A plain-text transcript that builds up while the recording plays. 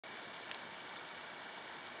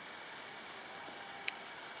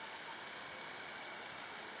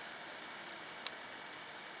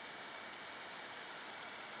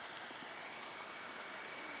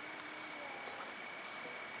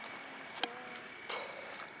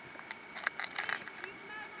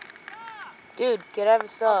Dude, get out of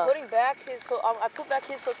his stuff. I'm putting back his hook. I put back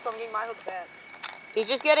his hook, so I'm getting my hook back. He's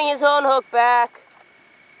just getting his own hook back.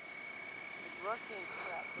 It's rusty and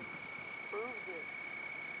crap. It proves it.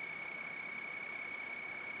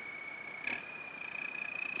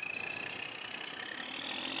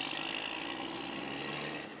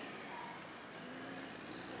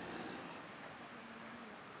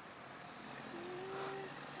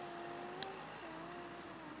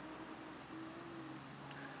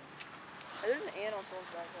 There's an ant on Phil's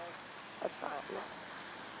backpack. That's fine.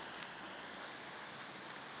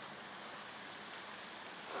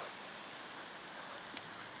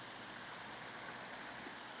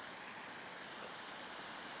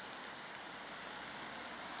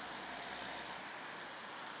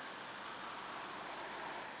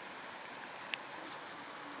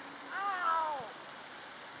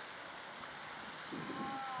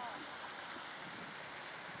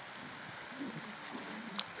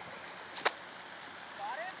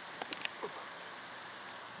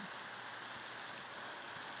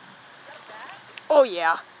 Oh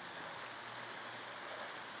yeah.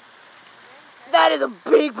 That is a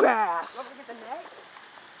big bass. Want to get the net?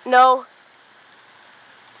 No.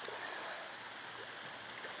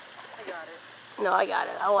 I got it. No, I got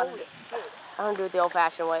it. I want Holy to shit. I want to do it the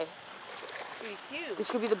old-fashioned way. He's huge. This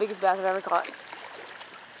could be the biggest bass I've ever caught.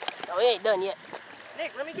 Oh, he ain't done yet.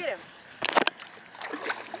 Nick, let me get him.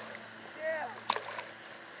 Yeah.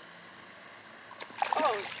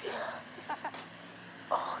 Oh shit.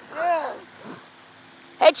 Oh,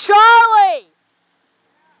 Yeah. hey, Charlie!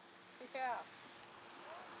 Yeah.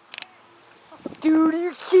 Dude, are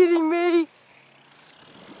you kidding me?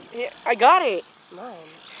 Yeah, I got it. It's mine.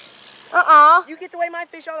 Uh-uh. You get to weigh my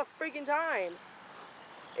fish all the freaking time.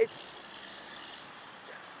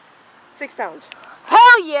 It's 6 pounds.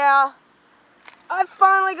 Hell yeah! I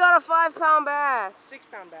finally got a 5-pound bass. 6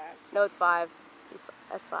 pound bass. No, it's 5.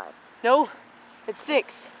 That's 5. No, it's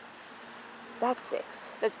 6. That's 6.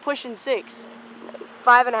 That's pushing 6.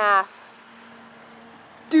 5.5.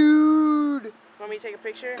 Dude! Want me to take a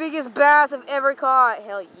picture? Biggest bass I've ever caught.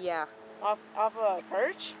 Hell yeah. Off a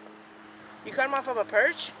perch? You cut him off of a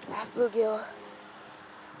perch? Half bluegill.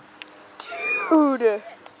 Dude!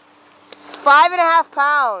 It's 5.5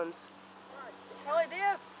 pounds. Kelly, they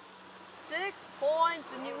have 6 points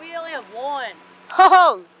and we only have 1.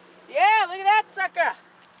 Oh! Yeah, look at that sucker.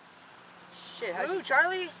 Shit, move,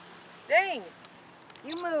 Charlie. Dang.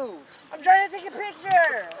 You move. I'm trying to take a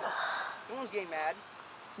picture. Someone's getting mad.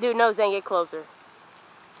 Dude, no, Zane, get closer.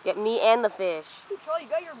 Get me and the fish. Dude, Charlie, you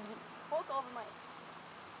got your hook over my...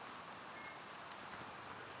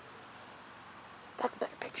 That's a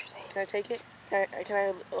better picture, Zane. Can I take it? Can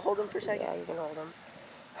I hold him for a second? Yeah, you can hold him.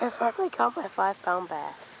 I finally caught my 5-pound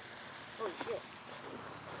bass. Holy shit.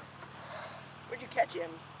 Where'd you catch him?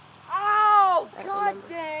 Oh, I don't god remember.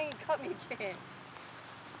 dang, it cut me again.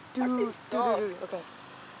 Dude, sucks. Okay.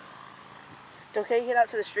 It's okay to get out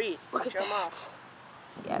to the street. Look at Show him that. off.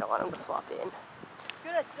 Yeah, I don't want him to flop in.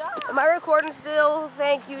 Good at that. Am I recording still?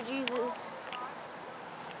 Thank you, Jesus.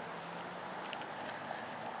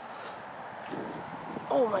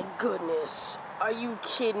 Oh my goodness. Are you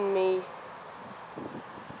kidding me?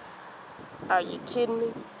 Are you kidding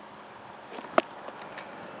me?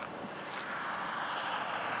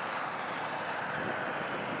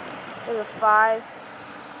 There's a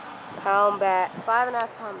 5-pound bat. 5.5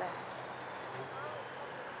 pound bat.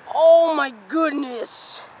 Oh my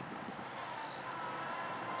goodness.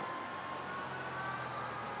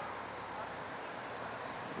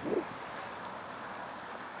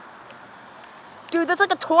 Dude, that's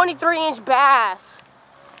like a 23-inch bass.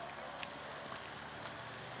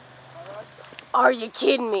 Are you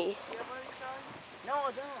kidding me? No,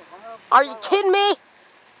 I don't. Are you kidding me?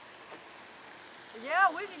 Yeah,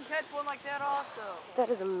 we can catch one like that also. That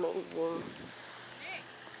is amazing.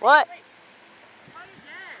 What?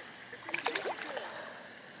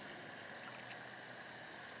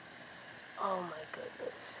 Oh my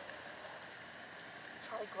goodness.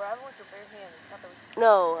 Charlie, grab him with your bare hand. Not the...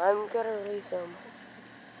 No, I'm gonna release him.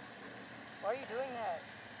 Why are you doing that?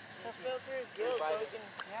 To filter his gills so he can,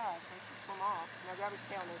 yeah, so he can swim off. Now grab his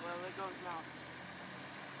tail, Nick, let go of his mouth.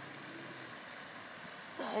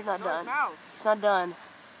 No, he's not No, done. his mouth. He's not done.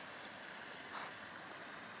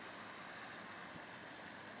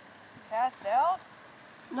 Cast out?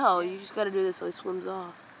 No, you just gotta do this so he swims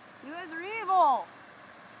off. You guys are evil.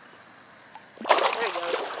 There he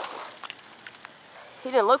goes. He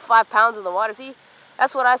didn't look 5 pounds in the water. See,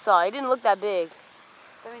 that's what I saw. He didn't look that big.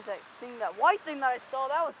 That means that white thing that I saw,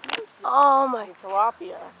 that was huge. Oh my.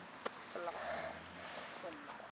 Tilapia.